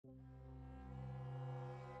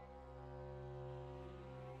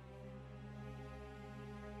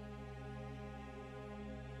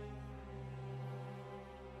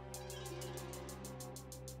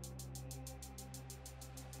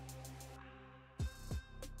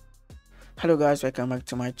Hello guys, welcome back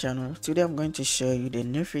to my channel. Today I'm going to show you the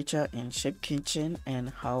new feature in ShapeKeyGen and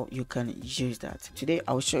how you can use that. Today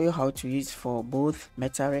I'll show you how to use for both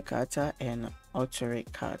MetaRig character and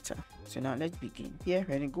AutoRig character. So now let's begin. Here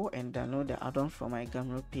when you go and download the add-on from my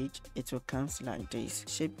Gumroad page, it will come like this: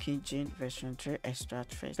 ShapeKeyGen version 3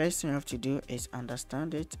 extract first. First thing you have to do is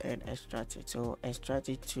understand it and extract it. So extract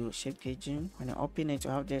it to ShapeKeyGen. When you open it, you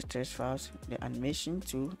have these three files: the animation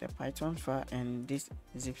tool, the Python file, and this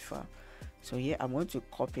zip file. So here I'm going to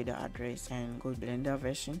copy the address and go to Blender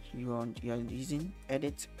version. You are using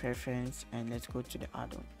edit preference, and let's go to the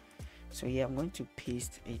add-on. So here I'm going to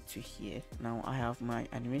paste it to here. Now I have my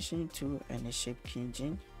animation tool and the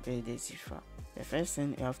ShapeKeyGen with the zip file. The first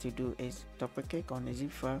thing you have to do is double click on the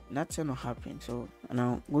zip file. Nothing will happen. So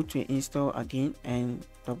now go to install again and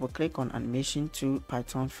double click on animation tool,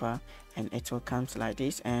 Python file, and it will come like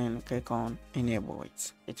this, and click on enable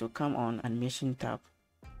it. It will come on animation tab.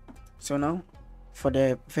 So now for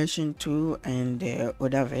the version 2 and the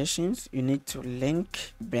other versions, you need to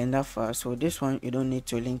link Blender first. So this one you don't need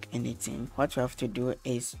to link anything. What you have to do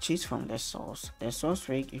is choose from the source. The source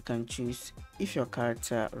rig you can choose. If your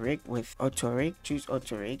character rig with AutoRig, choose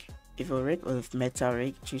AutoRig. If you rig with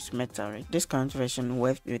MetaRig, choose MetaRig. This current version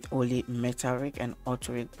works with only MetaRig and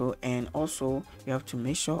AutoRig Pro, and also you have to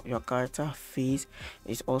make sure your character face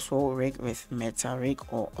is also rigged with MetaRig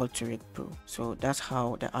or AutoRig Pro. So that's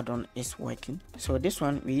how the add-on is working. So this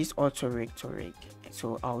one we use AutoRig to rig.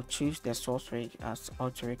 So I'll choose the source rig as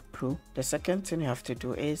AutoRig Pro. The second thing you have to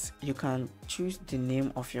do is you can choose the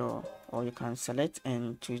name of your, or you can select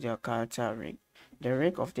and choose your character rig. The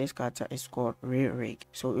rig of this character is called rig.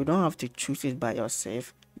 So you don't have to choose it by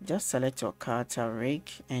yourself. Just select your character rig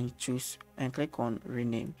and choose and click on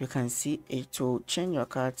rename. You can see it will change your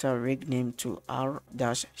character rig name to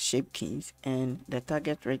r-ShapeKeys, and the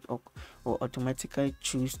target rig will automatically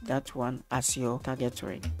choose that one as your target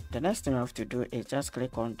rig. The next thing you have to do is just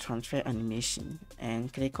click on transfer animation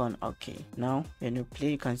and click on OK. Now when you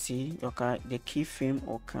play, you can see your the keyframe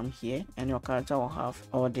will come here, and your character will have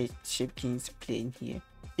all the ShapeKeys playing here.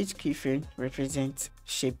 Each keyframe represents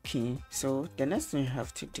ShapeKey. So the next thing you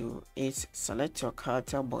have to do is select your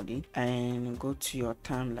character body and go to your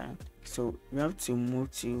timeline. So you have to move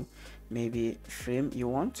to maybe frame you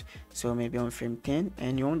want. So maybe on frame 10,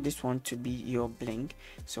 and you want this one to be your blink.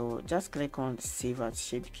 So just click on save as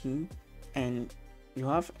ShapeKey, and you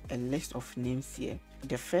have a list of names here.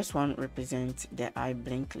 The first one represents the eye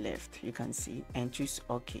blink left, you can see, and choose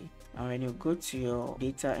OK. And when you go to your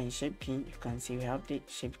data and ShapeKey, you can see we have the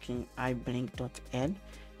ShapeKey eye blink.l.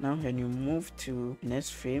 Now when you move to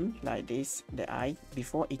next frame like this, the eye,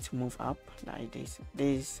 before it move up like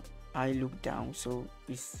this eye look down. So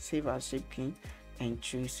we save our ShapeKey and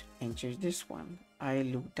choose this one, eye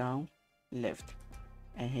look down left,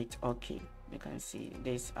 and hit OK. You can see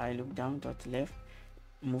this eye look down dot left.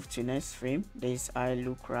 Move to next frame, this eye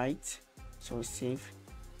look right, so save.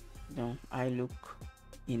 Now eye look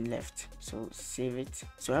in left, so save it.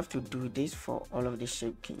 So I have to do this for all of the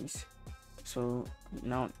ShapeKeys. So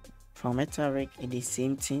now for MetaRig, it is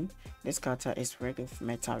same thing. This character is rigged with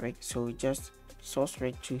MetaRig, so just source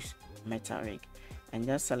rig, choose MetaRig, and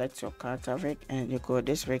just select your character rig, and you go,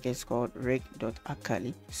 this rig is called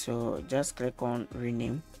rig.akali. So just click on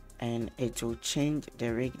rename, and it will change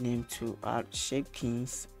the rig name to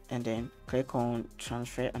ShapeKeys, and then click on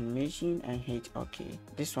transfer animation and hit OK.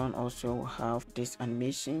 This one also will have this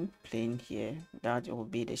animation playing here, that will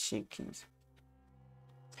be the ShapeKeys.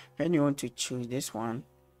 When you want to choose this one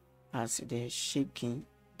as the ShapeKey,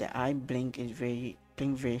 the eye blink is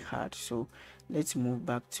very hard. So let's move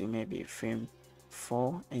back to maybe frame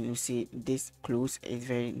 4, and you see this close is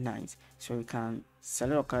very nice. So you can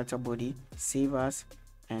select your character body, save as,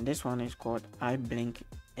 and this one is called eye blink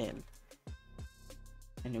L.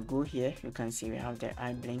 And you go here, you can see we have the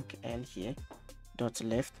eye blink L here dot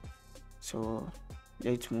left. So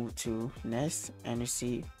let's move to next, and you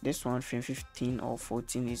see this one frame 15 or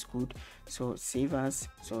 14 is good, so save as.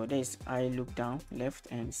 So this eye look down left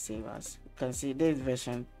and save as. You can see this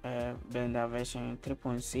version Blender version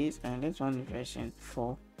 3.6, and this one version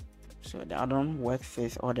 4. So the add-on works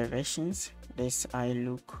with all the versions. This eye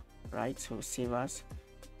look right, so save as,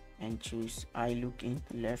 and choose eye look in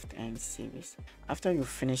left and save it. After you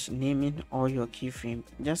finish naming all your keyframe,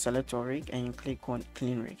 just select your rig and you click on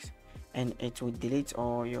clean rigs, and it will delete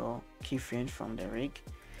all your keyframes from the rig.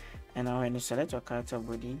 And now when you select your character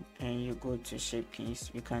body and you go to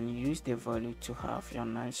ShapeKeys, you can use the value to have your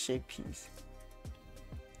nice ShapeKeys.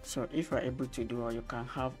 So if you're able to do, or you can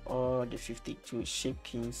have all the 52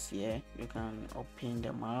 ShapeKeys here, you can open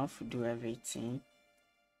the mouth, do everything.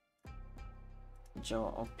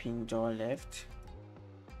 jaw or pin jaw left.